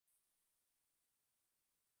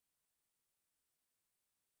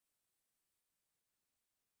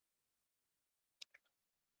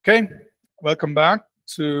Okay, welcome back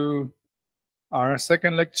to our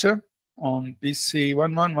second lecture on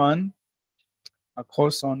BC111, a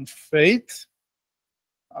course on faith.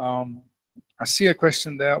 Um, I see a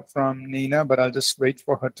question there from Nina, but I'll just wait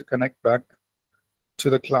for her to connect back to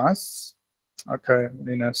the class. Okay,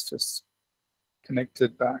 Nina's just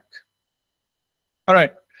connected back. All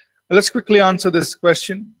right, let's quickly answer this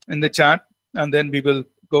question in the chat, and then we will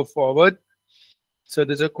go forward. So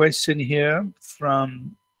there's a question here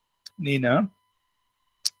from Nina.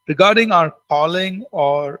 Regarding our calling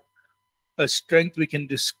or a strength, we can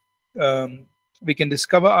discover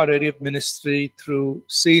our area of ministry through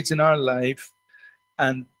seeds in our life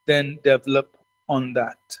and then develop on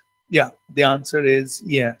that. Yeah, the answer is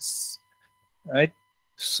yes. Right?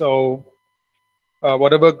 So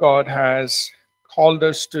whatever God has called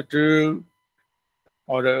us to do,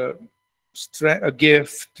 or a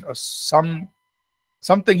gift, or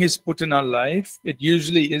something He's put in our life, it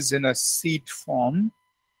usually is in a seed form.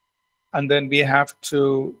 And then we have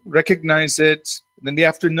to recognize it, then we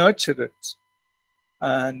have to nurture it,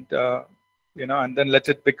 and and then let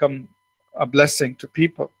it become a blessing to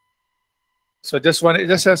people. So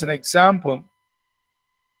just as an example,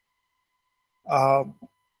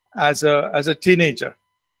 as a teenager,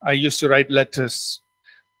 I used to write letters.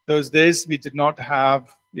 Those days we did not have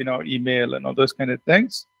email and all those kind of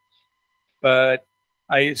things, but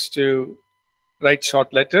I used to write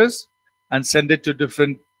short letters and send it to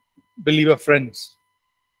different believer friends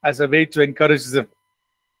as a way to encourage them.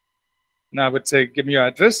 Now I would say, give me your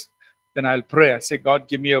address, then I'll pray. I say, God,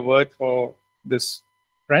 give me a word for this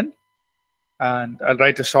friend, and I'll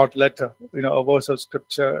write a short letter, a verse of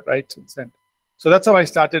scripture, write and send. So that's how I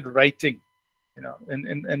started writing,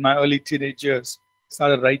 in my early teenage years,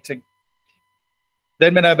 started writing.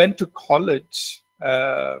 Then when I went to college,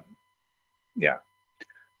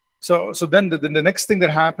 So then the next thing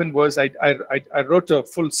that happened was I wrote a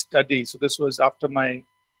full study. So this was after my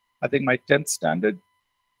 10th standard.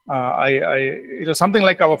 Something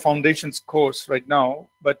like our foundations course right now,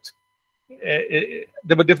 but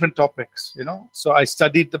there were different topics, So I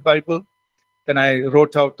studied the Bible, then I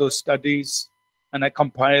wrote out those studies, and I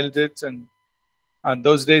compiled it. And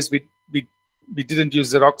those days we didn't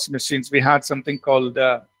use Xerox machines. We had something called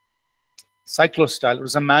cyclostyle. It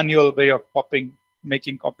was a manual way of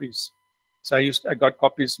making copies. So I got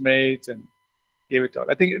copies made and gave it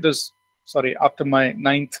out. I think it was, after my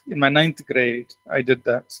ninth grade, I did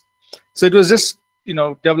that. So it was just,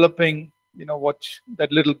 developing,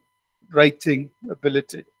 that little writing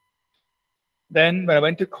ability. Then when I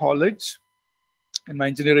went to college, in my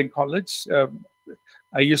engineering college,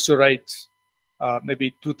 I used to write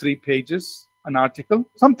maybe 2-3 pages, an article,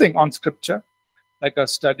 something on scripture, like a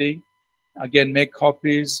study, again, make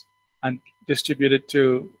copies and distribute it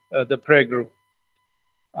to the prayer group.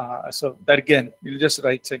 So that again, you're just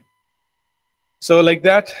writing. So like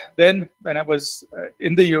that, then when I was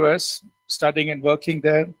in the US, studying and working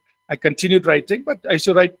there, I continued writing, but I used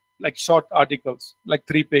to write like short articles, like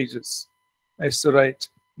 3 pages. I used to write,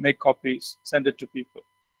 make copies, send it to people.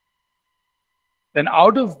 Then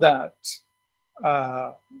out of that,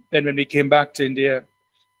 then when we came back to India,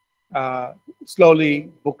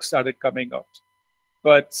 slowly books started coming out.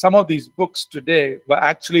 But some of these books today were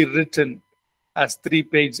actually written as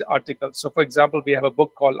 3-page articles. So for example, we have a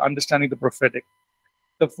book called Understanding the Prophetic.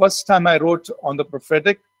 The first time I wrote on the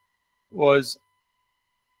prophetic was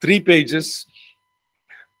 3 pages.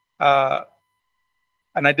 And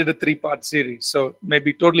I did a 3-part series. So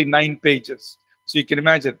maybe totally 9 pages. So you can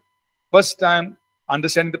imagine, first time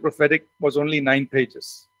Understanding the Prophetic was only 9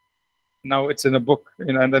 pages. Now it's in a book,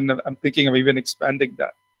 and then I'm thinking of even expanding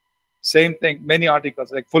that. Same thing, many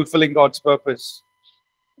articles like Fulfilling God's Purpose,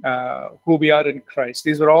 Who We Are in Christ.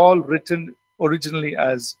 These were all written originally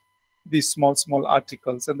as these small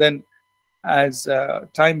articles. And then as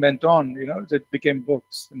time went on, it became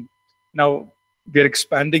books. And now we're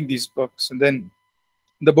expanding these books. And then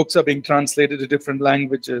the books are being translated to different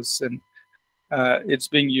languages. And it's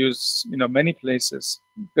being used, many places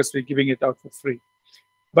because we're giving it out for free.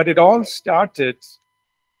 But it all started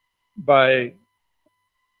by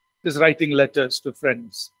just writing letters to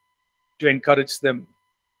friends to encourage them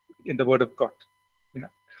in the Word of God.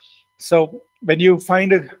 So when you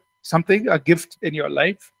find a gift in your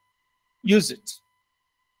life, use it.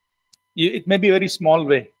 It may be a very small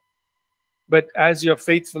way, but as you're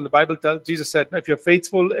faithful, the Bible tells, Jesus said, if you're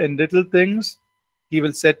faithful in little things, He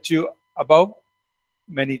will set you above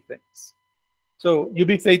many things. So you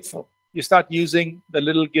be faithful. You start using the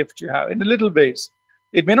little gift you have in the little ways.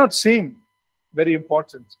 It may not seem very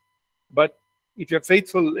important, but if you're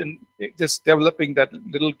faithful in just developing that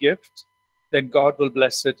little gift, then God will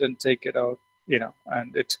bless it and take it out,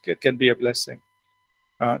 and it can be a blessing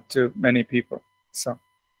to many people. So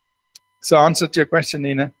answer to your question,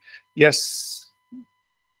 Nina, yes,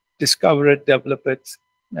 discover it, develop it,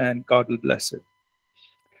 and God will bless it.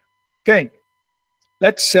 Okay,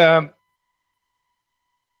 let's go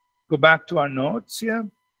back to our notes here.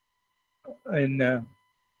 And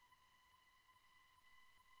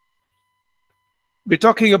we're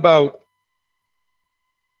talking about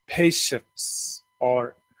patience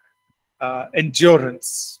or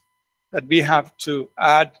endurance that we have to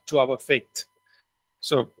add to our faith.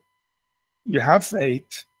 So you have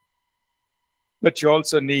faith, but you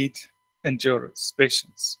also need endurance,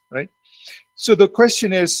 patience, right? So the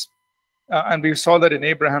question is, and we saw that in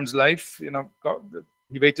Abraham's life, God,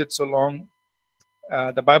 he waited so long.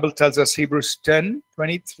 The Bible tells us, Hebrews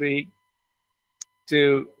 10:23,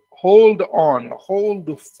 to hold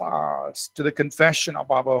fast to the confession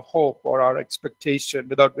of our hope or our expectation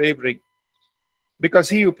without wavering, because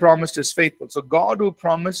he who promised is faithful. So God who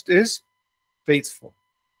promised is faithful.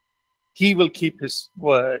 He will keep his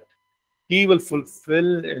word. He will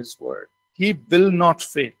fulfill his word. He will not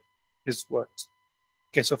fail his words.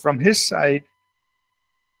 Okay, so from his side,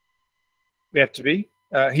 we have to be,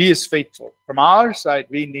 he is faithful. From our side,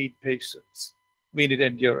 we need patience. We need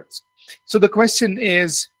endurance. So the question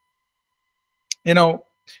is,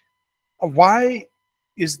 why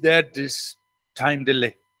is there this time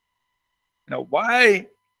delay? Why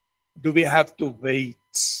do we have to wait?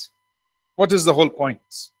 What is the whole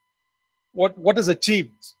point? What is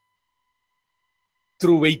achieved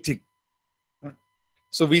through waiting?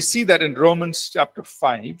 So we see that in Romans chapter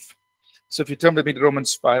 5. So if you turn with me to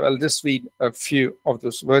Romans 5, I'll just read a few of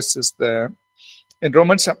those verses there. In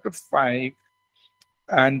Romans chapter 5,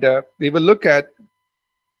 and we will look at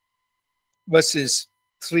verses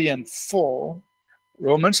 3 and 4.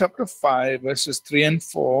 Romans chapter 5, verses 3 and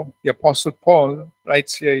 4, the Apostle Paul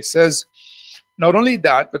writes here, he says, not only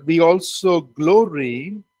that, but we also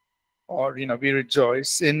glory, or, we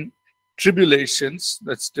rejoice in tribulations,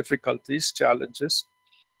 that's difficulties, challenges,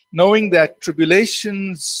 knowing that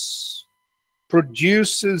tribulations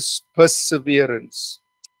produces perseverance,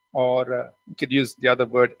 or you could use the other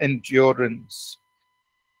word, endurance.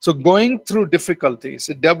 So going through difficulties,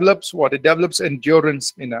 it develops what? It develops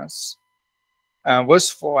endurance in us. Verse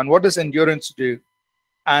 4, and what does endurance do?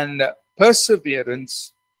 And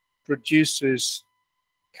perseverance produces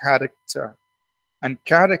character, and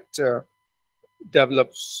character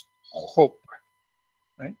develops hope,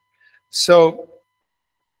 right? So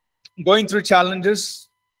going through challenges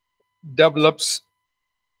develops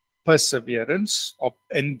perseverance or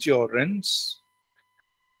endurance,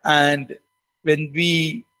 and when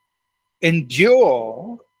we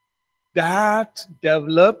endure, that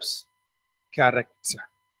develops character.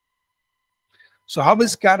 So how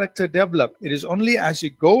is character developed? It is only as you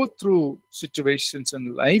go through situations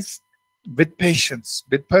in life with patience,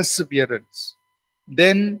 with perseverance,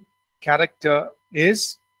 then character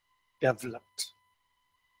is developed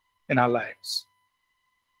in our lives.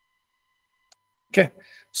 Okay,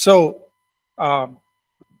 so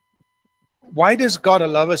why does God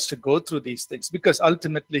allow us to go through these things? Because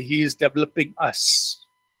ultimately he is developing us.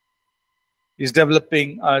 He's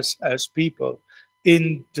developing us as people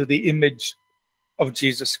into the image of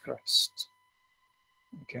Jesus Christ.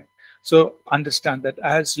 Okay, so understand that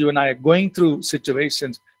as you and I are going through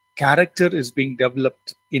situations, character is being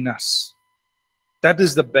developed in us. That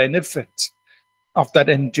is the benefit of that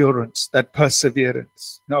endurance, that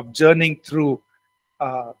perseverance, of journeying through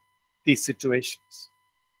these situations.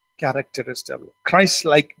 Character is developed.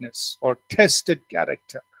 Christ-likeness or tested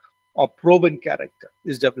character or proven character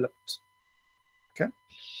is developed. Okay,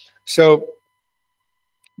 so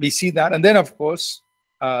we see that, and then of course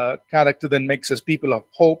character then makes us people of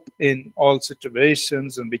hope in all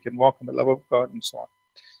situations, and we can walk in the love of God and so on.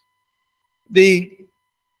 The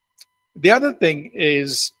other thing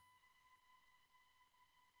is,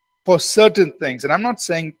 for certain things, and I'm not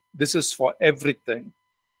saying this is for everything,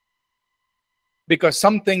 because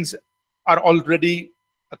some things are already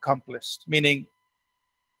accomplished, meaning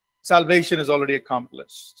salvation is already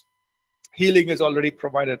accomplished, healing is already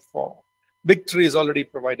provided for, victory is already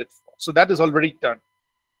provided for. So that is already done.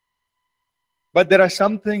 But there are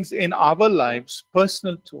some things in our lives,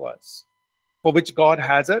 personal to us, for which God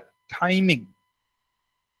has a timing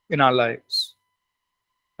in our lives,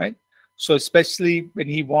 right? So especially when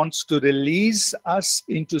he wants to release us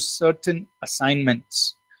into certain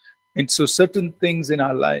assignments, into certain things in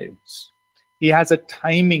our lives, he has a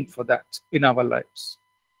timing for that in our lives,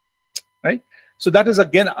 right? So that is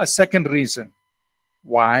again a second reason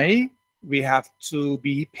why we have to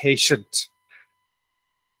be patient.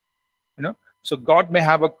 So God may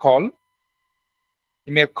have a call.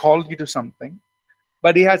 He may have called you to something,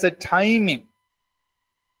 but he has a timing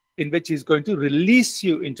in which he's going to release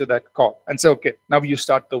you into that call and say, okay, now you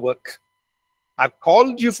start the work. I've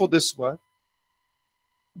called you for this work,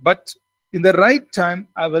 but in the right time,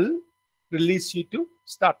 I will release you to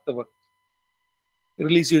start the work,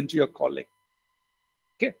 release you into your calling.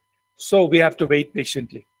 Okay, so we have to wait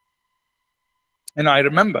patiently. And I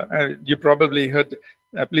remember, you probably heard,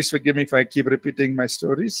 please forgive me if I keep repeating my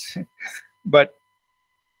stories, but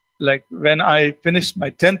like when I finished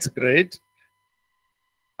my 10th grade,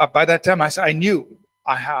 by that time I knew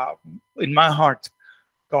I have in my heart,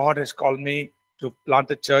 God has called me to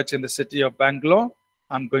plant a church in the city of Bangalore.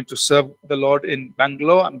 I'm going to serve the Lord in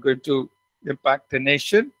Bangalore. I'm going to impact the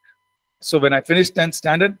nation. So when I finished 10th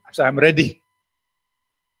standard, so I'm ready.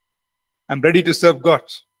 I'm ready to serve God.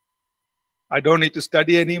 I don't need to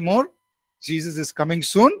study anymore. Jesus is coming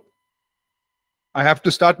soon. I have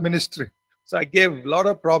to start ministry. So I gave a lot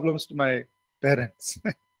of problems to my parents.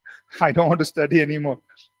 I don't want to study anymore.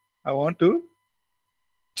 I want to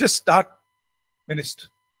just start ministry.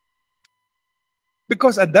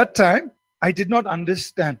 Because at that time, I did not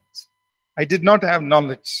understand. I did not have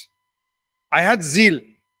knowledge. I had zeal.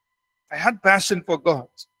 I had passion for God.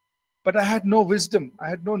 But I had no wisdom. I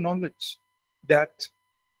had no knowledge that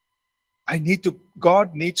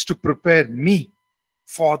God needs to prepare me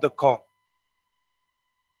for the call.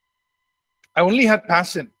 I only had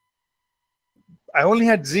passion. I only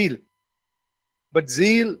had zeal. But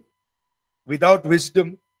zeal without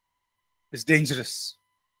wisdom is dangerous.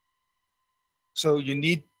 So you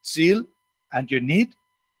need zeal and you need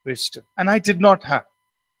wisdom. And I did not have.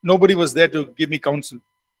 Nobody was there to give me counsel,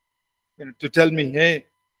 to tell me, hey,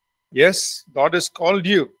 yes, God has called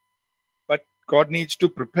you, but God needs to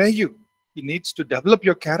prepare you. He needs to develop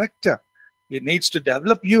your character. He needs to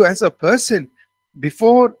develop you as a person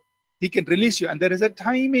before he can release you. And there is a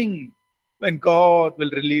timing when God will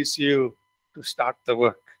release you to start the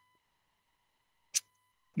work.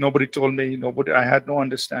 Nobody told me, I had no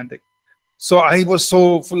understanding. So I was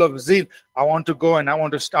so full of zeal. I want to go and I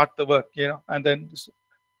want to start the work, and then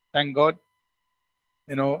thank God,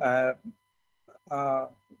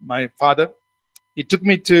 my father, he took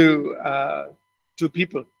me to two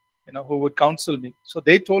people, who would counsel me. So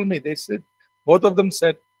they told me, both of them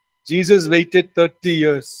said, Jesus waited 30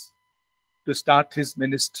 years to start his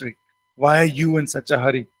ministry. Why are you in such a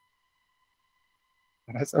hurry?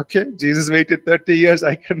 And I said, okay, Jesus waited 30 years.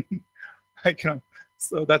 I can.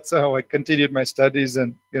 So that's how I continued my studies,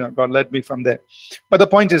 and God led me from there. But the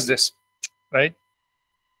point is this, right?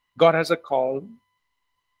 God has a call,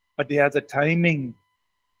 but he has a timing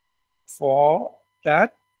for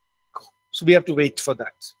that. So we have to wait for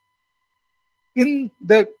that. In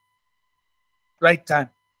the right time,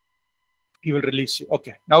 he will release you.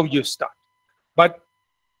 Okay, now you start. But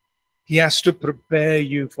he has to prepare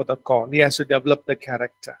you for the call. He has to develop the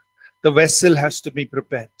character. The vessel has to be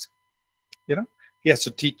prepared. He has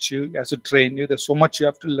to teach you. He has to train you. There's so much you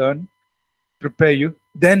have to learn, prepare you.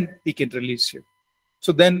 Then he can release you.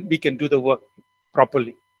 So then we can do the work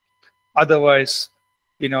properly. Otherwise,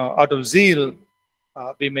 out of zeal,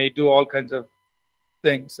 we may do all kinds of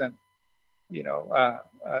things, and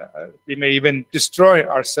we may even destroy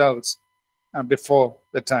ourselves before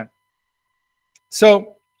the time.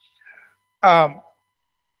 So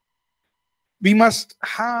we must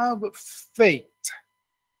have faith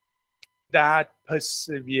that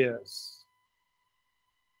perseveres.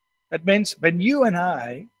 That means when you and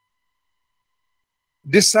I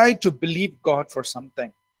decide to believe God for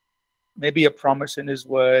something, maybe a promise in his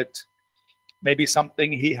word, maybe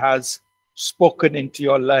something he has spoken into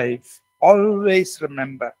your life, always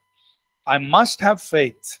remember, I must have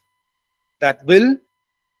faith that will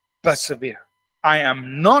persevere. I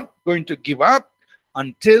am not going to give up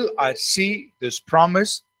until I see this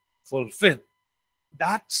promise fulfilled.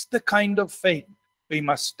 That's the kind of faith we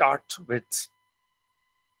must start with.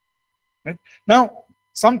 Right? Now,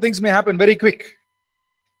 some things may happen very quick,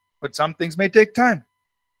 but some things may take time.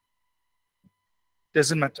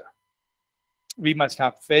 Doesn't matter. We must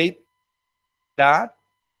have faith that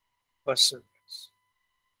perseveres.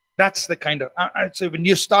 That's the kind of, I'd say when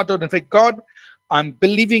you start out and say, God, I'm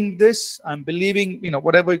believing this, I'm believing,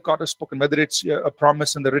 whatever God has spoken, whether it's a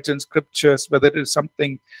promise in the written scriptures, whether it is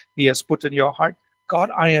something he has put in your heart. God,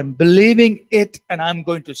 I am believing it, and I'm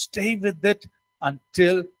going to stay with it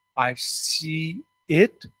until I see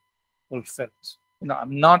it fulfilled.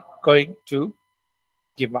 I'm not going to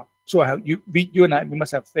give up. So you and I, we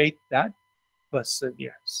must have faith that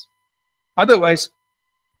perseveres. Otherwise,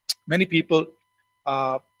 many people,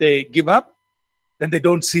 they give up, then they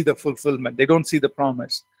don't see the fulfillment. They don't see the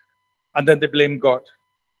promise. And then they blame God.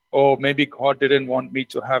 Oh, maybe God didn't want me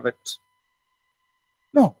to have it.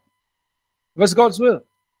 No, it was God's will.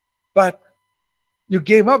 But you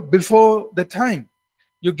gave up before the time.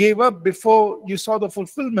 You gave up before you saw the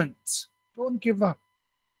fulfillment. Don't give up.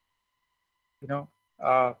 You know,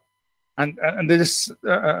 and there's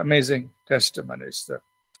amazing testimonies there.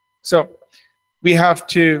 So we have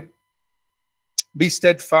to be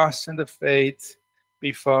steadfast in the faith,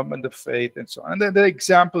 be firm in the faith, and so on. And then there are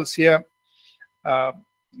examples here,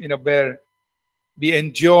 where we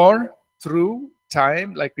endure through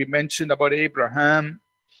time, like we mentioned about Abraham.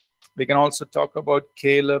 We can also talk about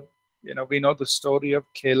Caleb. We know the story of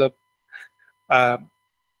Caleb,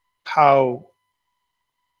 how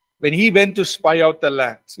when he went to spy out the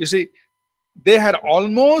land, you see, they had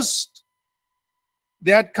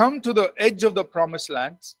come to the edge of the promised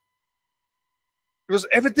land.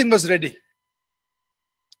 Everything was ready.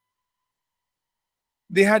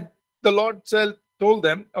 The Lord told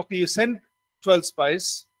them, okay, you send 12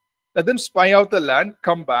 spies, let them spy out the land,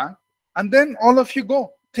 come back, and then all of you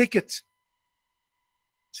go, take it.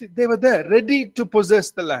 See, they were there, ready to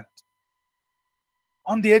possess the land,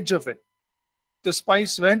 on the edge of it. The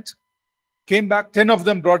spies went, came back, 10 of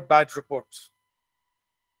them brought bad reports.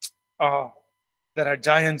 There are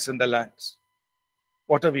giants in the lands.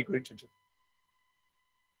 What are we going to do?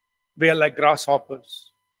 We are like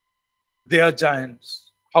grasshoppers. They are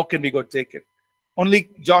giants. How can we go take it? Only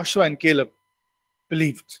Joshua and Caleb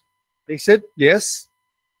believed. They said, yes,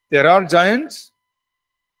 there are giants,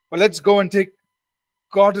 but let's go and take.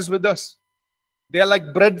 God is with us. They are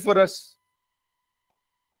like bread for us.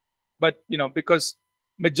 But, because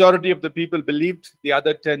majority of the people believed, the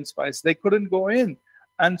other 10 spies, they couldn't go in.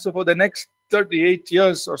 And so for the next 38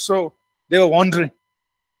 years or so, they were wandering.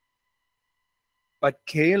 But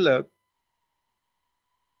Caleb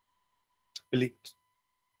believed.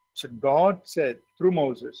 So God said through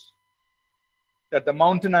Moses that the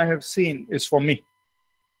mountain I have seen is for me.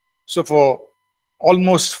 So for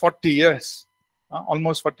almost 40 years,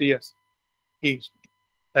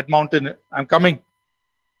 that mountain, I'm coming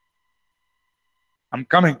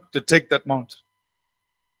to take that mountain.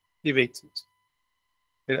 He waited.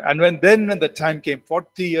 And when the time came,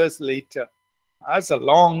 40 years later, that's a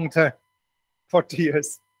long time, 40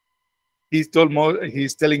 years, he's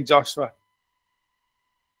telling Joshua,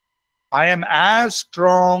 I am as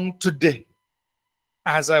strong today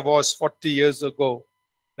as I was 40 years ago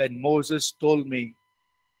when Moses told me,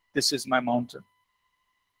 this is my mountain.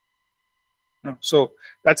 So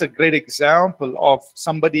that's a great example of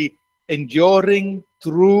somebody enduring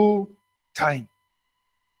through time.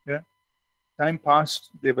 Yeah, time passed,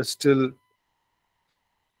 they were still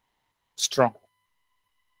strong.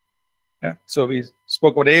 Yeah, so we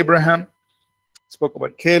spoke about Abraham, spoke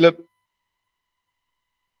about Caleb.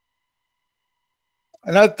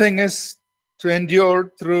 Another thing is to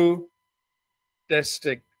endure through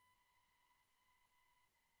testing.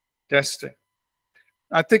 Testing.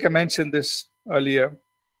 I think I mentioned this earlier,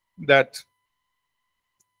 that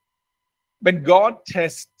when God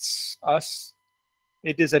tests us,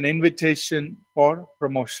 it is an invitation for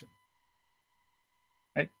promotion.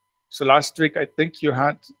 Right? So last week, I think you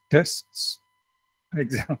had tests,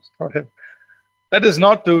 exams, whatever. That is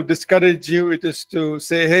not to discourage you. It is to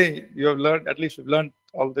say, hey, you have learned, at least you've learned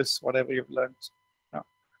all this, whatever you've learned. No.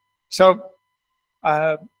 So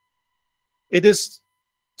it is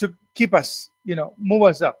to keep us, move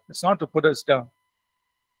us up. It's not to put us down.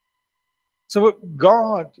 So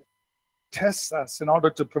God tests us in order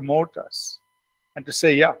to promote us and to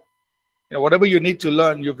say, yeah, whatever you need to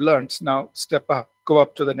learn, you've learned. Now step up, go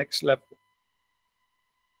up to the next level.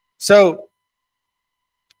 So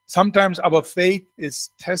sometimes our faith is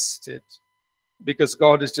tested because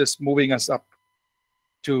God is just moving us up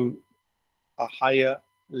to a higher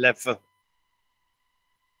level.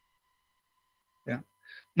 Yeah.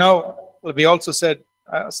 Now, we also said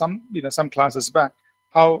some classes back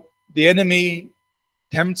how the enemy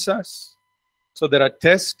tempts us. So there are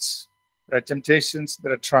tests, there are temptations,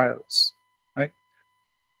 there are trials. Right?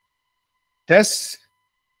 Tests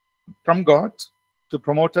from God to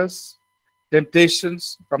promote us.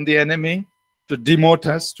 Temptations from the enemy to demote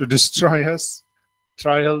us, to destroy us.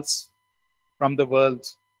 Trials from the world.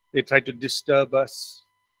 They try to disturb us,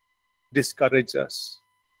 discourage us.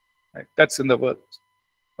 Right? That's in the world.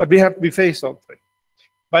 But we face all three.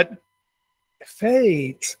 But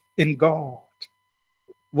faith in God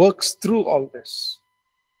works through all this.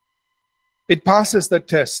 It passes the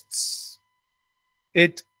tests.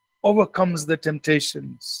 It overcomes the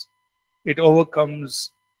temptations. It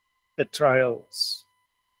overcomes the trials.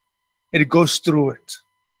 It goes through it.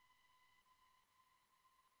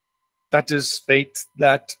 That is faith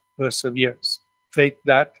that perseveres, faith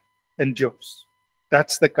that endures.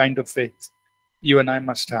 That's the kind of faith you and I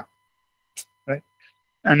must have, right?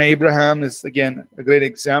 And Abraham is, again, a great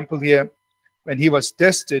example here. When he was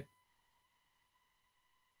tested,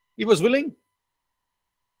 he was willing.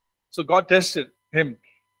 So God tested him.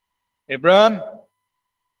 Abraham,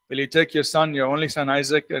 will you take your son, your only son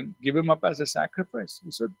Isaac, and give him up as a sacrifice?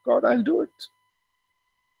 He said, God, I'll do it.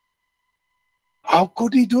 How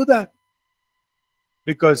could he do that?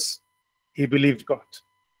 Because he believed God.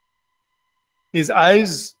 His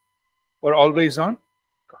eyes were always on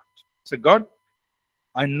God. So God,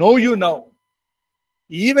 I know you now.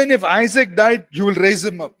 Even if Isaac died, you will raise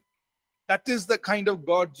him up. That is the kind of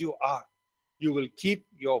God you are. You will keep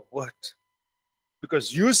your word.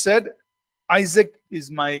 Because you said, Isaac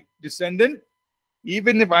is my descendant.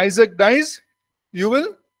 Even if Isaac dies, you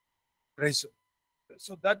will raise him.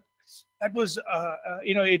 So that was,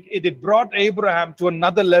 it brought Abraham to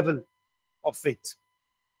another level of faith.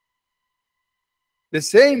 The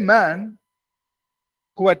same man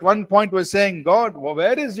who at one point was saying, God,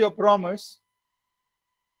 where is your promise?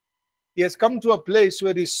 He has come to a place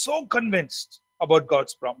where he's so convinced about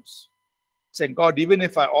God's promise. Saying, God, even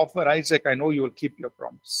if I offer Isaac, I know you will keep your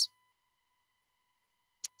promise.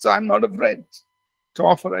 So I'm not afraid to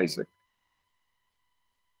offer Isaac.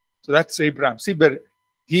 So that's Abraham. See, but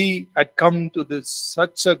he had come to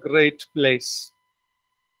such a great place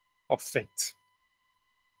of faith.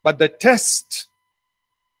 But the test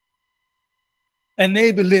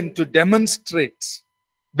enabled him to demonstrate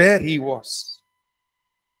where he was.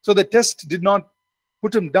 So the test did not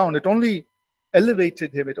put him down. It only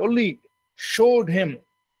elevated him. It only showed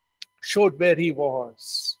where he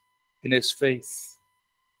was in his faith.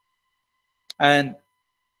 And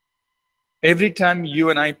every time you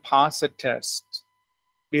and I pass a test,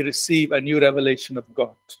 we receive a new revelation of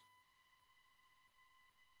God.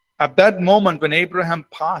 At that moment when Abraham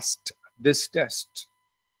passed this test,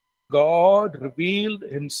 God revealed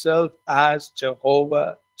himself as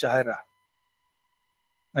Jehovah Jireh.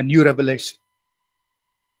 A new revelation.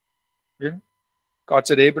 Yeah? God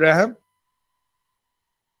said, Abraham,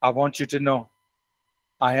 I want you to know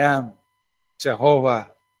I am Jehovah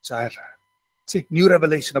Jireh. See, new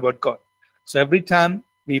revelation about God. So every time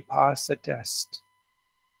we pass a test,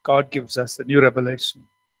 God gives us a new revelation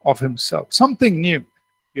of himself. Something new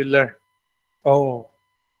you learn. Oh,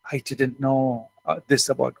 I didn't know this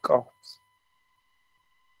about God.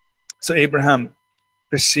 So Abraham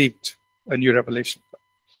received a new revelation.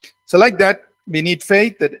 So like that, we need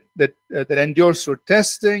faith that endures through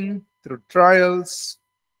testing, through trials,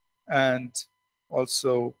 and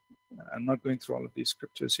also, I'm not going through all of these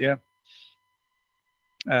scriptures here,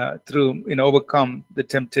 overcome the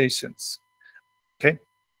temptations. Okay.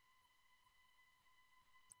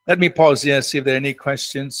 Let me pause here, see if there are any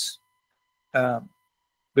questions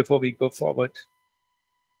before we go forward.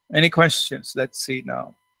 Any questions? Let's see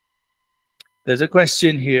now. There's a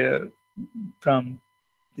question here from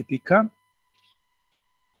Deepika,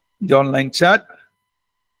 the online chat.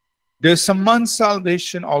 Does someone's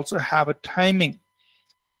salvation also have a timing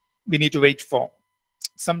we need to wait for?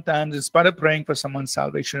 Sometimes, in spite of praying for someone's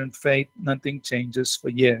salvation and faith, nothing changes for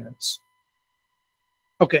years.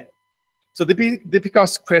 Okay, so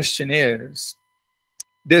Deepika's question is,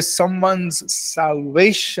 does someone's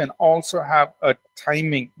salvation also have a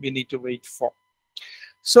timing we need to wait for?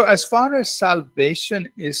 So as far as salvation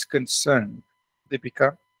is concerned,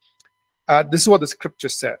 Deepika, this is what the scripture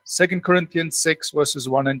says. 2 Corinthians 6 verses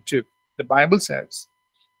 1 and 2. The Bible says,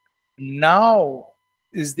 now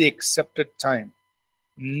is the accepted time.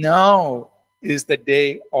 Now is the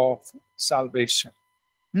day of salvation.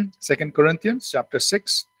 2 Corinthians chapter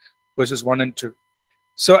 6 verses 1 and 2.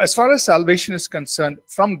 So as far as salvation is concerned,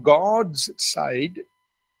 from God's side,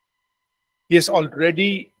 he has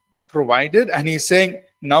already provided, and he's saying,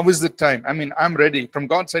 now is the time. I mean, I'm ready. From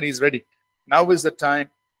God's side, he's ready. Now is the time.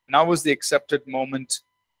 Now is the accepted moment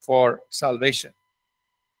for salvation.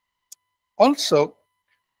 Also,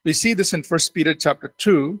 we see this in 1 Peter chapter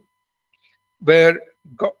 2, where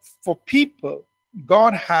God, for people,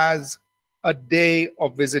 God has a day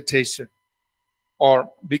of visitation,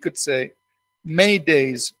 or we could say many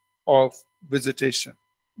days of visitation.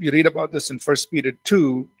 We read about this in 1 Peter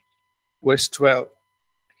 2, verse 12,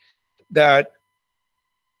 that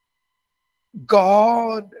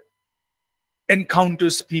God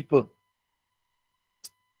encounters people.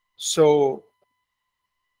 So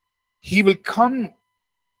he will come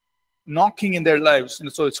knocking in their lives.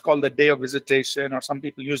 And so it's called the day of visitation, or some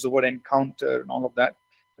people use the word encounter and all of that.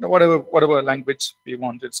 whatever language we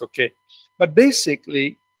want, it's okay. But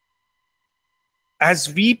basically,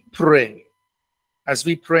 as we pray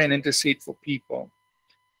and intercede for people,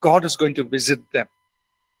 God is going to visit them.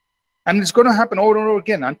 And it's going to happen over and over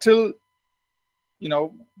again until,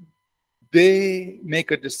 they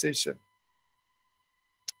make a decision.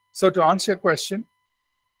 So to answer your question,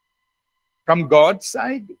 from God's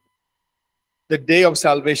side, the day of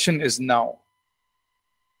salvation is now.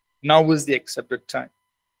 Now is the accepted time.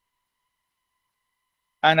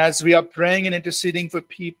 And as we are praying and interceding for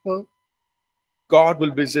people, God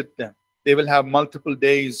will visit them. They will have multiple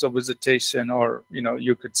days of visitation, or,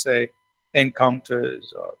 you could say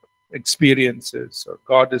encounters or experiences, or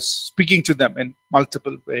God is speaking to them in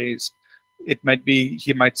multiple ways. It might be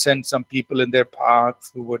He might send some people in their path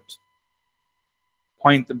who would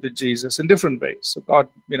point them to Jesus in different ways. So God,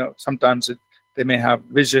 sometimes they may have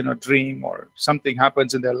vision or dream, or something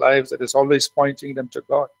happens in their lives that is always pointing them to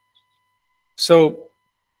God. So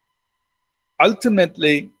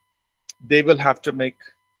ultimately, they will have to make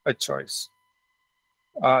a choice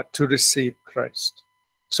to receive Christ.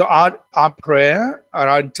 So our prayer,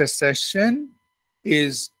 our intercession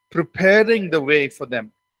is preparing the way for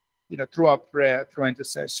them. Through our prayer, through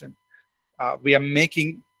intercession, we are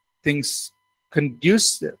making things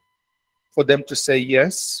conducive for them to say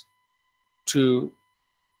yes to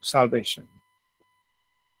salvation.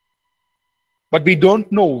 But we don't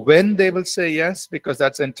know when they will say yes, because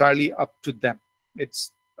that's entirely up to them.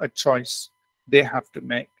 It's a choice they have to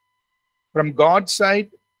make. From God's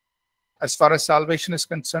side, as far as salvation is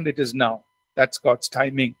concerned, it is now. That's God's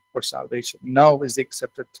timing for salvation. Now is the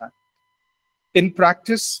accepted time. In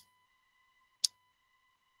practice,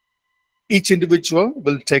 each individual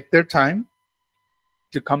will take their time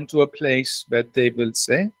to come to a place where they will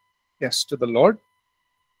say yes to the Lord.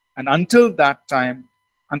 And until that time,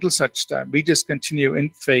 until such time, we just continue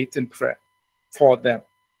in faith and prayer for them.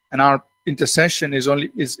 And our intercession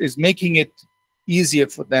is making it easier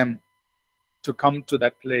for them to come to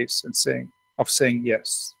that place and saying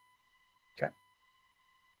yes. Okay.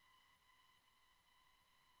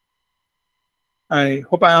 I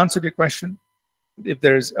hope I answered your question. If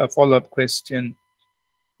there's a follow-up question,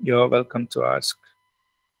 you're welcome to ask.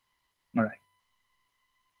 All right.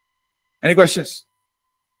 Any questions?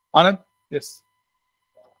 Anand? Yes.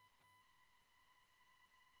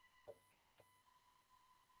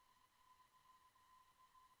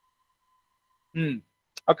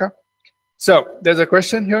 Okay. So there's a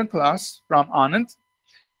question here in class from Anand.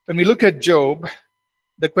 When we look at Job,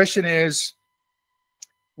 the question is,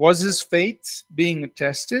 was his faith being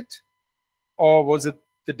tested, or was it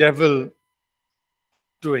the devil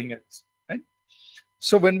doing it? Right?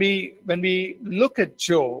 So when we look at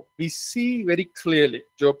Job, we see very clearly,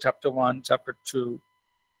 Job chapter 1, chapter 2,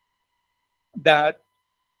 that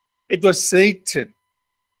it was Satan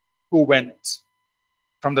who went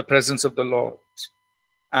from the presence of the Lord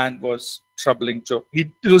and was troubling Job.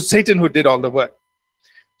 It was Satan who did all the work.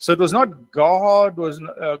 So it was not God was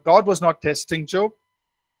not testing Job.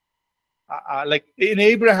 Like in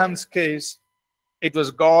Abraham's case, it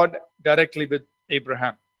was God directly with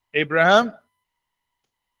Abraham. Abraham,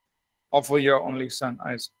 offer your only son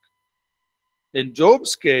Isaac. In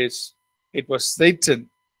Job's case, it was Satan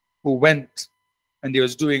who went, and he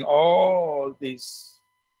was doing all these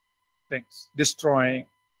things, destroying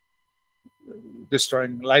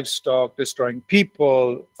livestock, destroying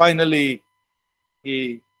people. Finally,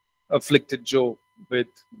 he afflicted Job with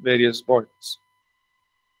various boils.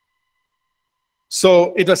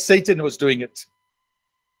 So it was Satan who was doing it.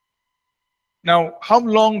 Now, how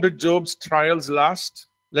long did Job's trials last?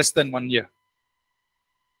 Less than 1 year.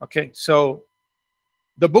 Okay, so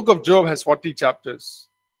the book of Job has 40 chapters.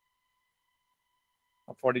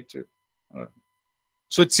 Or 42.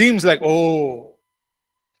 So it seems like, 40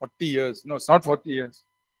 years. No, it's not 40 years.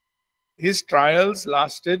 His trials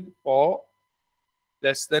lasted for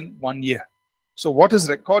less than 1 year. So what is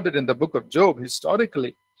recorded in the book of Job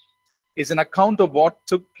historically is an account of what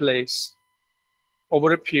took place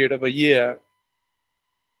over a period of a year.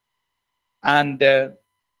 And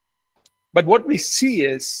but what we see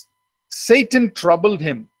is Satan troubled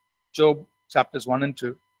him. Job chapters 1 and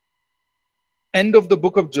 2. End of the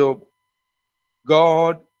book of Job,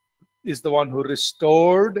 God is the one who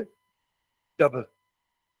restored double,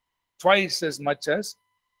 twice as much as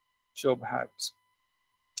Job had.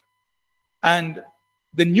 And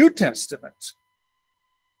the New Testament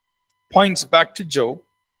points back to Job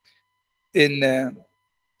in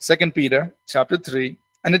 2 Peter chapter 3,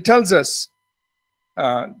 and it tells us,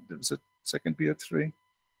 there's a 2 Peter 3.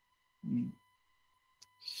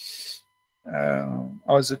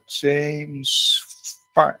 Or is it James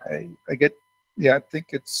 5. I get, yeah, I think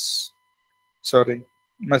it's, sorry,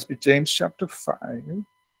 it must be James chapter 5.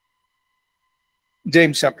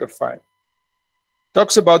 James chapter 5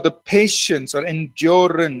 talks about the patience or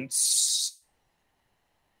endurance.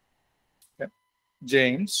 Okay.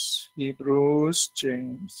 James, Hebrews,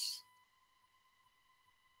 James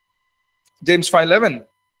 5:11.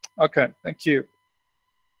 Okay, thank you.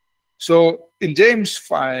 So in James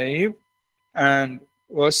 5 and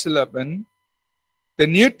verse 11, the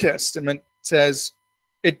New Testament says,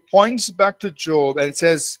 it points back to Job and it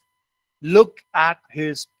says, look at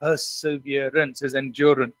his perseverance, his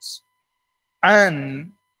endurance,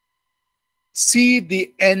 and see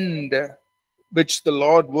the end which the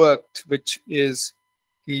Lord worked, which is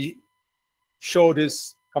he showed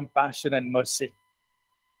his compassion and mercy.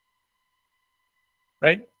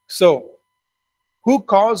 Right? So, who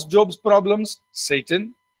caused Job's problems?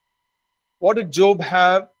 Satan. What did Job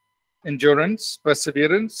have? Endurance,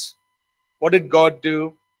 perseverance. What did God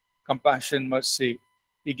do? Compassion, mercy.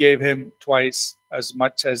 He gave him twice as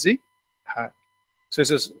much as he had. So it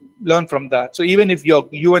says, learn from that. So even if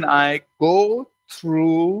you and I go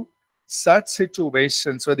through such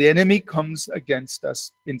situations where the enemy comes against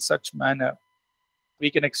us in such manner, we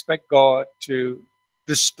can expect God to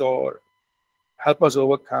restore, help us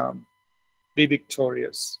overcome, be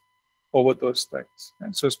victorious over those things.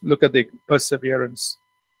 And so look at the perseverance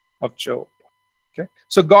of Job. Okay,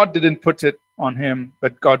 so God didn't put it on him,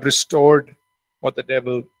 but God restored what the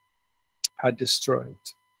devil had destroyed.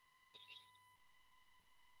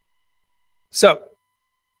 So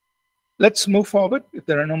let's move forward if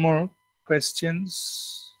there are no more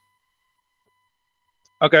questions.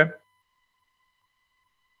 Okay,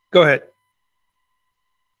 go ahead.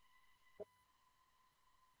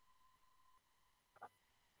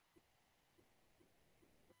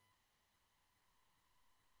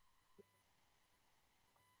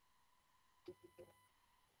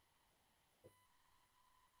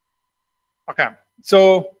 Okay,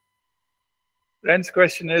 so Ren's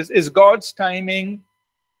question is God's timing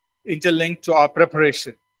interlinked to our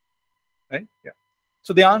preparation? Right? Yeah.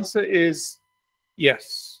 So the answer is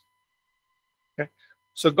yes. Okay.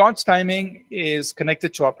 So God's timing is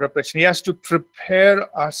connected to our preparation. He has to prepare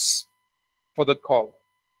us for the call.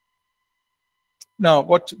 Now,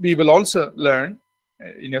 what we will also learn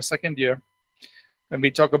in your second year, when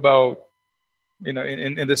we talk about,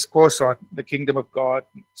 in this course on the kingdom of God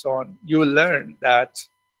and so on, you will learn that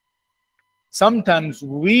sometimes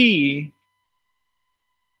we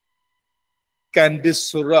can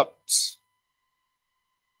disrupt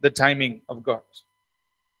the timing of God.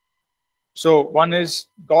 So one is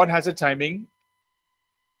God has a timing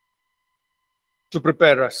to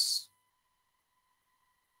prepare us.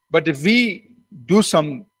 But if we do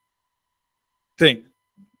something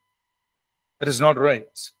that is not right,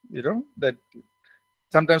 that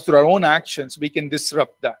sometimes through our own actions, we can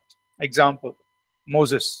disrupt that. Example,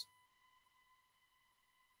 Moses.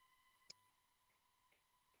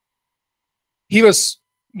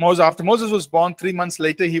 After Moses was born, 3 months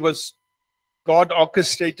later, God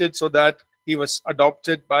orchestrated so that he was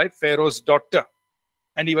adopted by Pharaoh's daughter.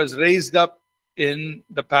 And he was raised up in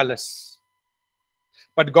the palace.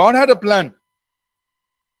 But God had a plan.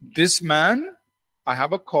 This man, I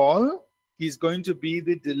have a call. He's going to be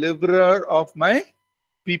the deliverer of my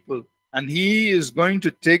people. And he is going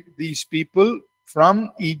to take these people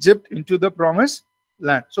from Egypt into the promised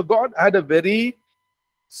land. So God had a very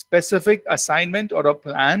specific assignment or a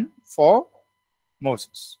plan for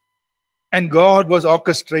Moses. And God was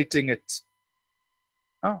orchestrating it.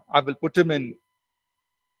 I will put him in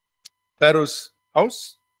Pharaoh's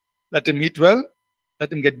house. Let him eat well.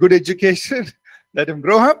 Let him get good education. Let him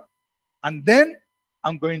grow up. And then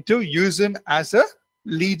I'm going to use him as a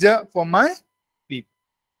leader for my people.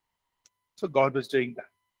 So God was doing that.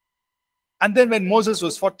 And then when Moses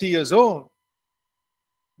was 40 years old,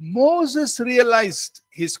 Moses realized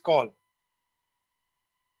his call.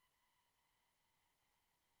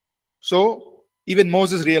 So even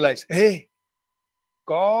Moses realized, hey,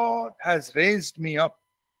 God has raised me up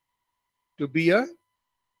to be a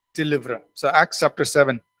deliverer. So Acts chapter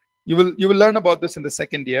 7. You will learn about this in the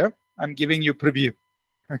second year. I'm giving you preview.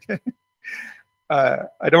 Okay.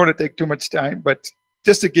 I don't want to take too much time, but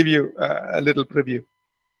just to give you a little preview.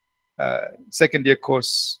 Second year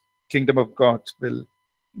course, Kingdom of God,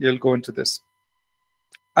 you'll go into this.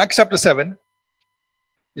 Acts chapter 7.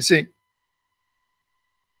 You see,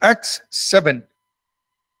 Acts 7,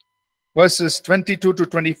 verses 22 to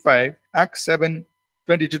 25. Acts 7,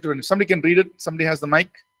 22 to 20. Somebody can read it. Somebody has the mic.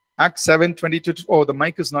 Acts 7, 22 to, the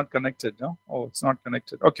mic is not connected. No? Oh, it's not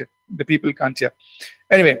connected. Okay. The people can't hear.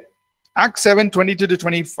 Anyway, Acts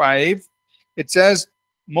 7:22-25, it says,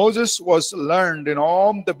 Moses was learned in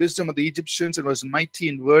all the wisdom of the Egyptians and was mighty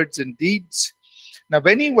in words and deeds. Now,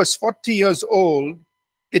 when he was 40 years old,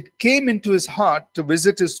 it came into his heart to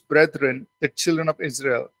visit his brethren, the children of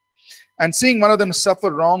Israel. And seeing one of them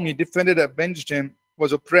suffer wrong, he defended, avenged him,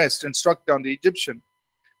 was oppressed, and struck down the Egyptian.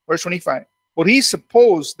 Verse 25. For he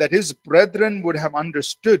supposed that his brethren would have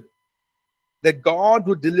understood that God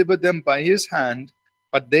would deliver them by his hand,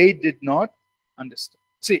 but they did not understand.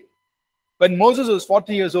 See, when Moses was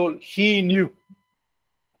 40 years old, he knew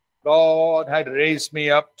God had raised me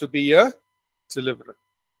up to be a deliverer.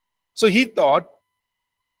 So he thought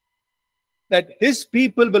that his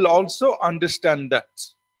people will also understand that.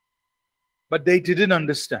 But they didn't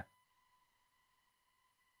understand.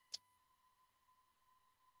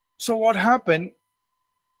 So what happened?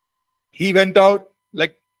 He went out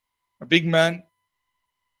like a big man.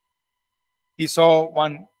 He saw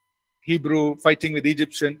one Hebrew fighting with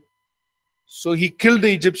Egyptian. So he killed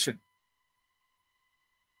the Egyptian.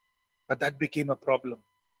 But that became a problem.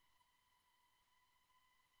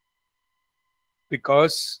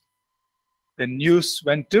 Because the news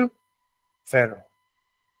went to Pharaoh.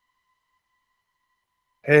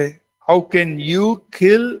 Hey, how can you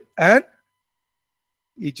kill an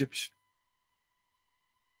Egyptian?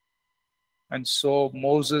 And so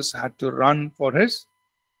Moses had to run for his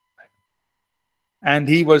life. And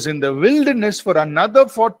he was in the wilderness for another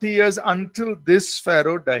 40 years until this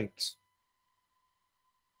Pharaoh died.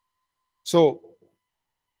 So,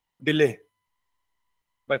 delay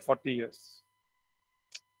by 40 years.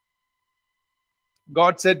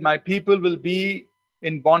 God said, my people will be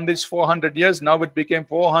in bondage 400 years. Now it became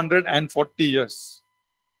 440 years.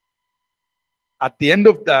 At the end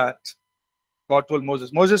of that, God told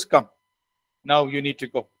Moses, Moses, come. Now you need to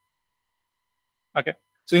go. Okay.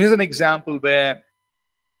 So here's an example where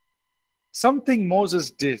something Moses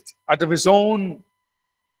did out of his own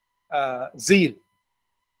zeal.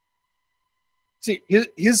 See,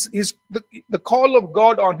 the call of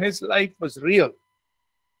God on his life was real.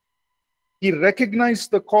 He recognized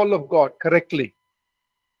the call of God correctly.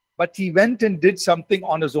 But he went and did something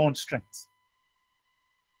on his own strength.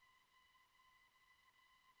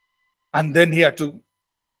 And then he had to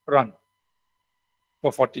run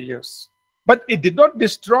for 40 years. But it did not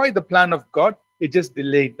destroy the plan of God. It just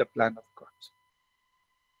delayed the plan of God.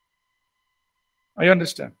 I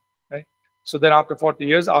understand, right? So then after 40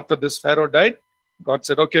 years, after this Pharaoh died, God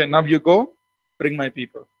said, okay, now you go, bring my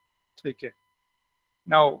people. Take care.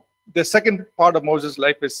 Now, the second part of Moses'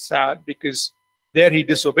 life is sad because there he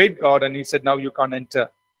disobeyed God and he said, now you can't enter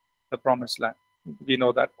the promised land. We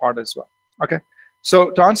know that part as well. Okay.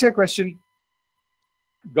 So to answer your question,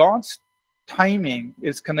 God's timing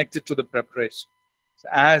is connected to the preparation. So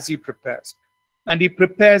as he prepares. And he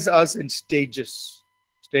prepares us in stages,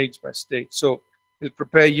 stage by stage. So he'll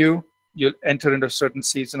prepare you, you'll enter into a certain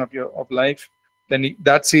season of life. Then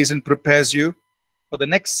that season prepares you for the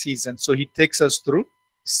next season. So he takes us through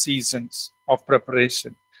seasons of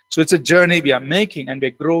preparation. So it's a journey we are making and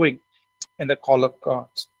we're growing in the call of God.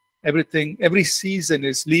 Every season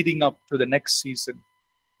is leading up to the next season.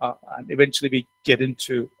 And eventually we get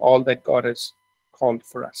into all that God has called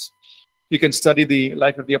for us. You can study the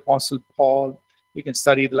life of the Apostle Paul. You can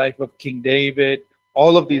study the life of King David.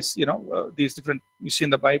 All of these, these different, you see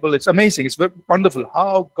in the Bible. It's amazing. It's very wonderful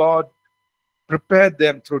how God prepared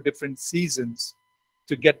them through different seasons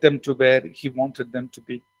to get them to where he wanted them to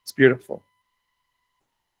be. It's beautiful.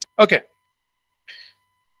 Okay.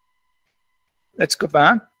 Let's go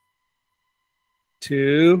back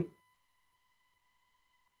to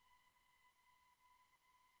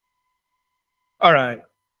all right.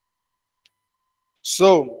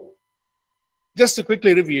 So just to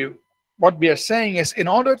quickly review, what we are saying is in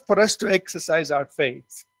order for us to exercise our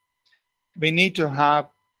faith, we need to have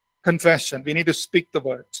confession. We need to speak the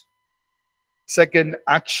words. Second,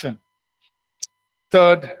 action.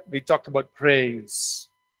 Third, we talked about praise.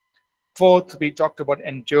 Fourth, we talked about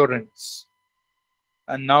endurance.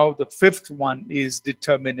 And now the fifth one is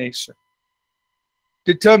determination.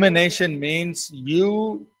 Determination means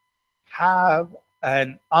you have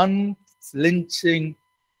an unflinching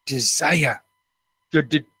desire. You're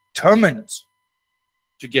determined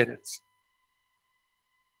to get it.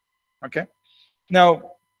 Okay?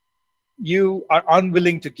 Now, you are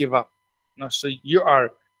unwilling to give up. So you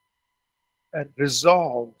are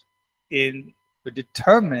resolved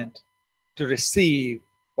determined to receive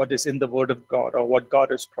what is in the Word of God or what God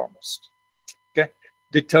has promised. Okay?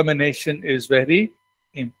 Determination is very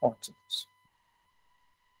important.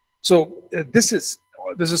 So this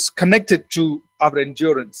is connected to our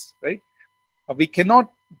endurance, right? We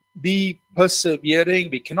cannot be persevering,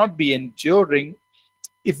 we cannot be enduring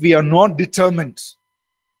if we are not determined.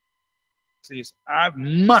 Says, I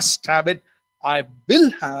must have it. I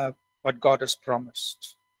will have what God has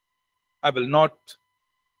promised. I will not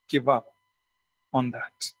give up on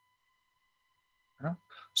that.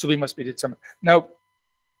 So we must be determined. Now,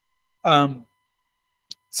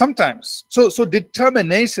 sometimes, so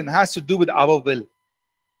determination has to do with our will.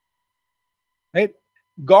 Right?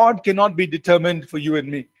 God cannot be determined for you and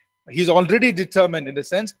me. He's already determined in the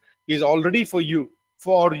sense, He's already for you,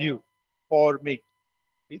 for me.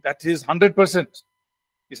 That is 100%.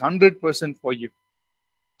 He's 100% for you.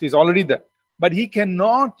 He's already there. But He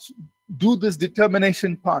cannot do this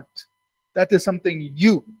determination part. That is something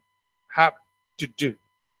you have to do.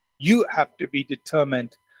 You have to be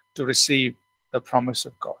determined to receive the promise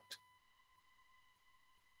of God.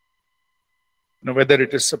 Whether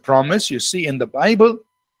it is a promise you see in the Bible,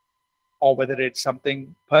 or whether it's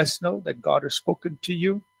something personal that God has spoken to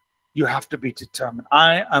you, you have to be determined.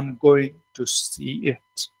 I am going to see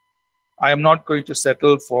it. I am not going to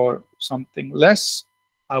settle for something less.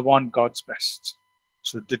 I want God's best.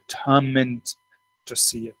 So determined to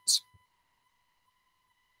see it.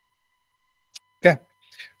 Okay.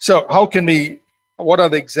 So how can what are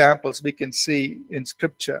the examples we can see in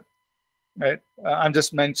Scripture? Right? I'm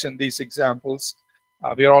just mentioned these examples.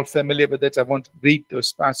 We are all familiar with it. I want to read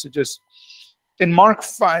those passages. In Mark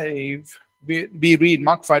 5, we read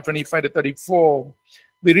Mark 5, 25 to 34.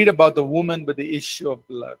 We read about the woman with the issue of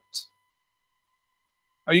blood.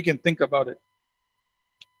 Now you can think about it.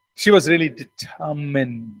 She was really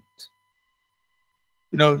determined.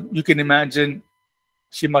 You can imagine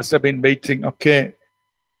she must have been waiting. Okay.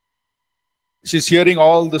 She's hearing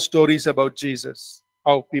all the stories about Jesus,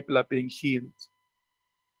 how people are being healed.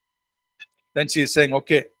 Then she's saying,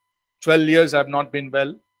 okay, 12 years I've not been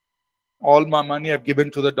well. All my money I've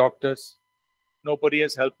given to the doctors. Nobody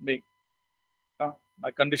has helped me.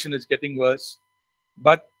 My condition is getting worse.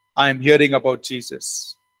 But I'm hearing about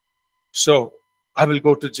Jesus. So I will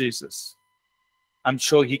go to Jesus. I'm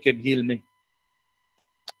sure He can heal me.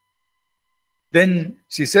 Then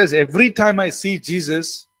she says, every time I see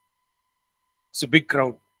Jesus, it's a big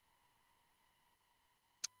crowd.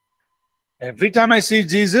 Every time I see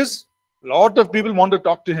Jesus, a lot of people want to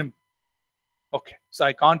talk to Him. Okay, so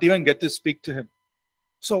I can't even get to speak to Him.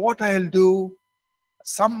 So what I'll do,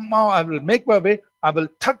 somehow I will make my way, I will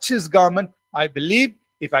touch His garment. I believe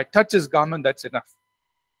if I touch His garment, that's enough.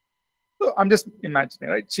 So I'm just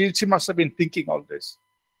imagining, right? She must have been thinking all this.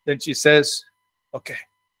 Then she says, okay,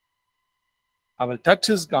 I will touch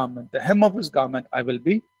His garment, the hem of His garment, I will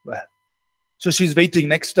be well. So she's waiting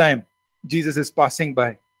next time Jesus is passing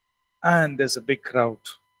by. And there's a big crowd.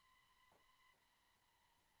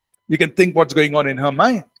 You can think what's going on in her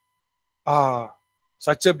mind.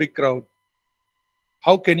 Such a big crowd.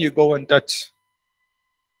 How can you go and touch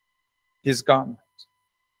His garment?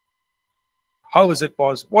 How is it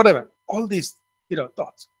possible? Whatever. All these,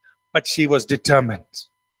 thoughts. But she was determined.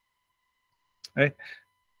 Right?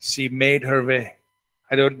 She made her way.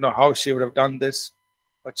 I don't know how she would have done this,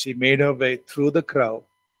 but she made her way through the crowd.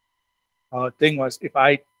 Her thing was, if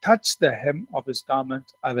I touch the hem of His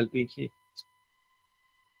garment, I will be healed.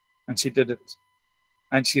 And she did it.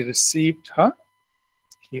 And she received her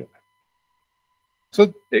healing.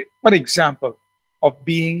 So, one example of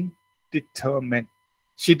being determined.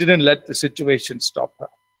 She didn't let the situation stop her.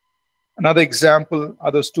 Another example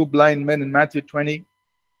are those two blind men in Matthew 20.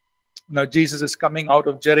 Now, Jesus is coming out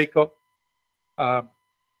of Jericho.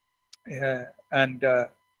 He's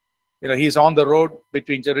on the road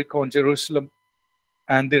between Jericho and Jerusalem.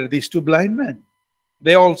 And there are these two blind men.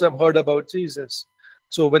 They also have heard about Jesus.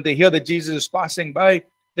 So when they hear that Jesus is passing by,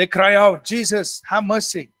 they cry out, Jesus, have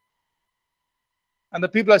mercy. And the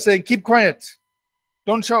people are saying, keep quiet.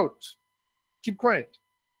 Don't shout. Keep quiet.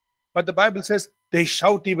 But the Bible says they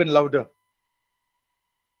shout even louder.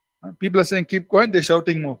 People are saying, keep quiet. They're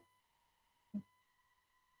shouting more.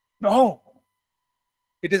 No.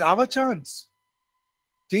 It is our chance.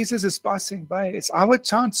 Jesus is passing by. It's our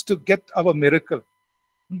chance to get our miracle.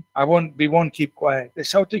 We won't keep quiet. They're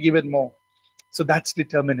shouting even more. So that's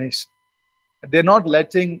determination. They're not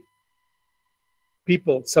letting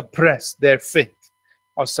people suppress their faith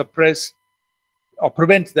or suppress or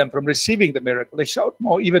prevent them from receiving the miracle. They shout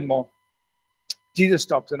more, even more. Jesus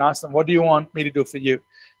stops and asks them, what do you want me to do for you?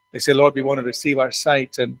 They say, Lord, we want to receive our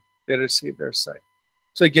sight, and they receive their sight.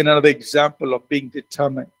 So again, another example of being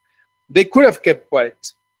determined. They could have kept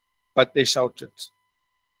quiet, but they shouted.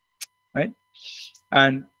 Right?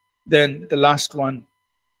 And then the last one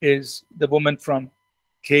is the woman from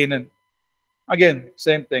Canaan. Again,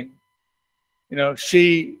 same thing.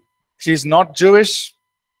 She She's not Jewish.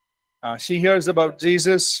 She hears about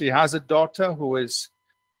Jesus. She has a daughter who is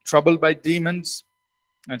troubled by demons.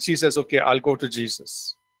 And she says, okay, I'll go to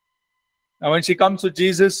Jesus. Now, when she comes to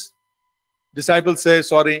Jesus, disciples say,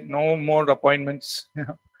 sorry, no more appointments.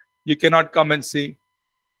 You cannot come and see.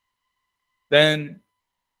 Then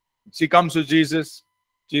she comes to Jesus.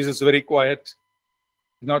 Jesus is very quiet,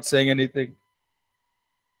 not saying anything.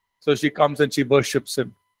 So she comes and she worships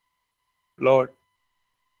him. Lord.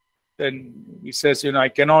 Then he says, I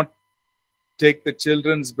cannot take the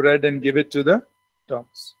children's bread and give it to the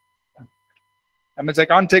dogs. I mean, I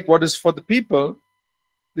can't take what is for the people,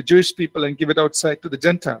 the Jewish people, and give it outside to the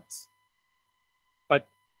Gentiles. But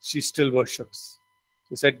she still worships.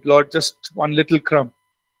 She said, Lord, just one little crumb.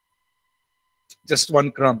 Just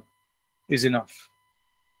one crumb is enough.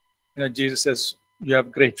 Jesus says, you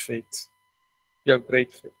have great faith. You have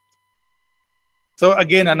great faith. So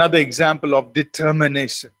again, another example of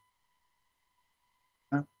determination.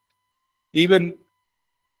 Even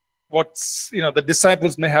the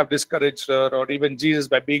disciples may have discouraged her, or even Jesus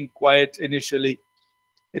by being quiet initially,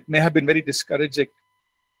 it may have been very discouraging,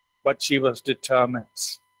 but she was determined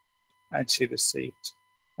and she received.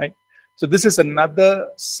 Right? So this is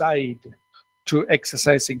another side to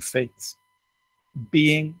exercising faith,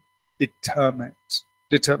 being determined,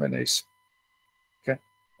 determination. Okay,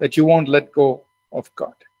 that you won't let go of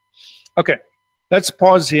God. Okay, let's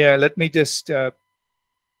pause here. Let me just.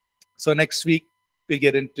 So next week, we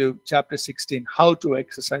get into chapter 16, how to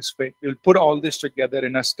exercise faith. We'll put all this together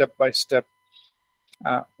in a step-by-step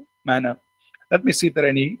manner. Let me see if there are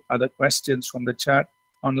any other questions from the chat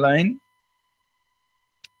online.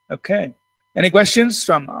 Okay. Any questions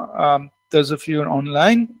from those of you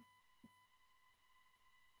online?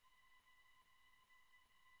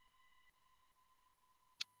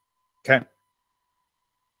 Okay.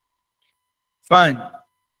 Fine.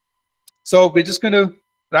 So we're just going to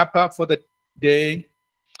wrap up for the day,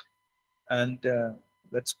 and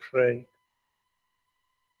let's pray.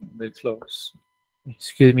 We'll close.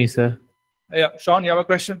 Excuse me, sir. Yeah, Sean, you have a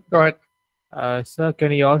question? Go ahead. Sir,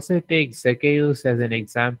 can you also take Zacchaeus as an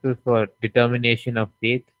example for determination of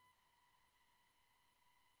faith?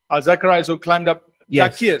 Zacharias who climbed up.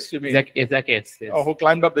 Yes. Zacchaeus, you mean? Zacchaeus. Yes. Oh, who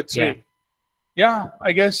climbed up the tree. Yeah,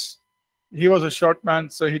 I guess he was a short man,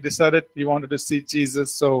 so he decided he wanted to see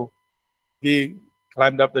Jesus, so he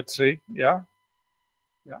climbed up the tree. Yeah.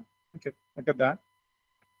 Okay, look at that.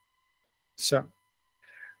 So,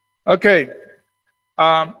 okay.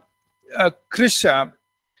 Krisha.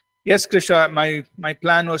 Yes, Krisha, my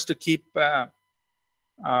plan was to keep a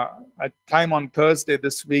time on Thursday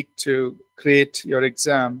this week to create your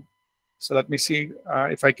exam. So let me see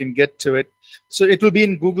if I can get to it. So it will be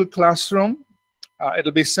in Google Classroom.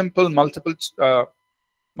 It'll be simple, multiple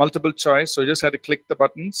choice. So you just have to click the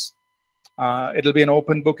buttons. It'll be an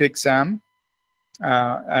open book exam.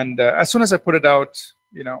 And as soon as I put it out,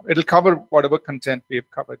 it'll cover whatever content we've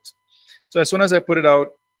covered. So as soon as I put it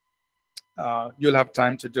out, you'll have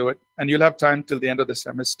time to do it. And you'll have time till the end of the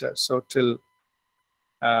semester. So till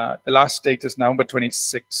the last date is November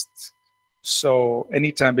 26th. So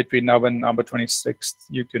anytime between now and November 26th,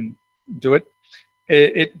 you can do it.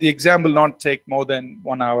 The exam will not take more than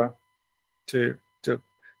 1 hour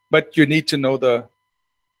but you need to know the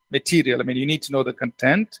material. I mean, you need to know the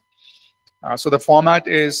content. So the format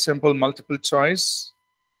is simple multiple choice.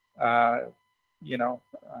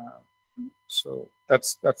 So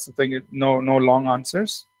that's the thing. No long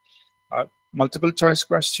answers. Multiple choice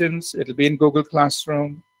questions. It'll be in Google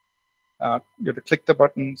Classroom. You have to click the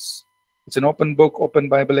buttons. It's an open book, open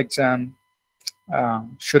Bible exam.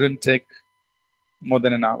 Shouldn't take more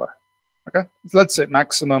than an hour. Okay, so let's say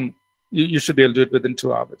maximum. You should be able to do it within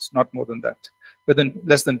 2 hours, not more than that. Within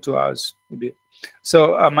less than 2 hours.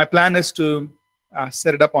 So my plan is to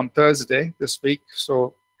set it up on Thursday this week.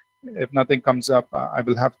 So if nothing comes up, I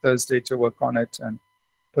will have Thursday to work on it and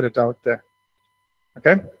put it out there.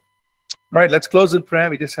 Okay? All right, let's close in prayer.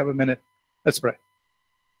 We just have a minute. Let's pray.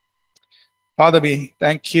 Father, we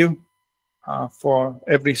thank you for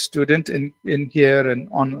every student in here and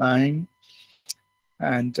online.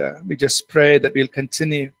 And we just pray that we'll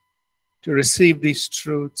continue to receive these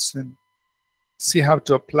truths and see how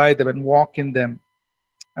to apply them and walk in them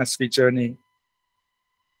as we journey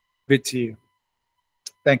with you.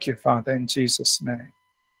 Thank you, Father, in Jesus' name.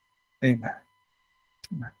 Amen.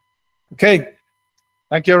 Okay.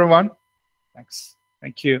 Thank you, everyone. Thanks.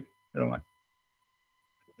 Thank you, everyone.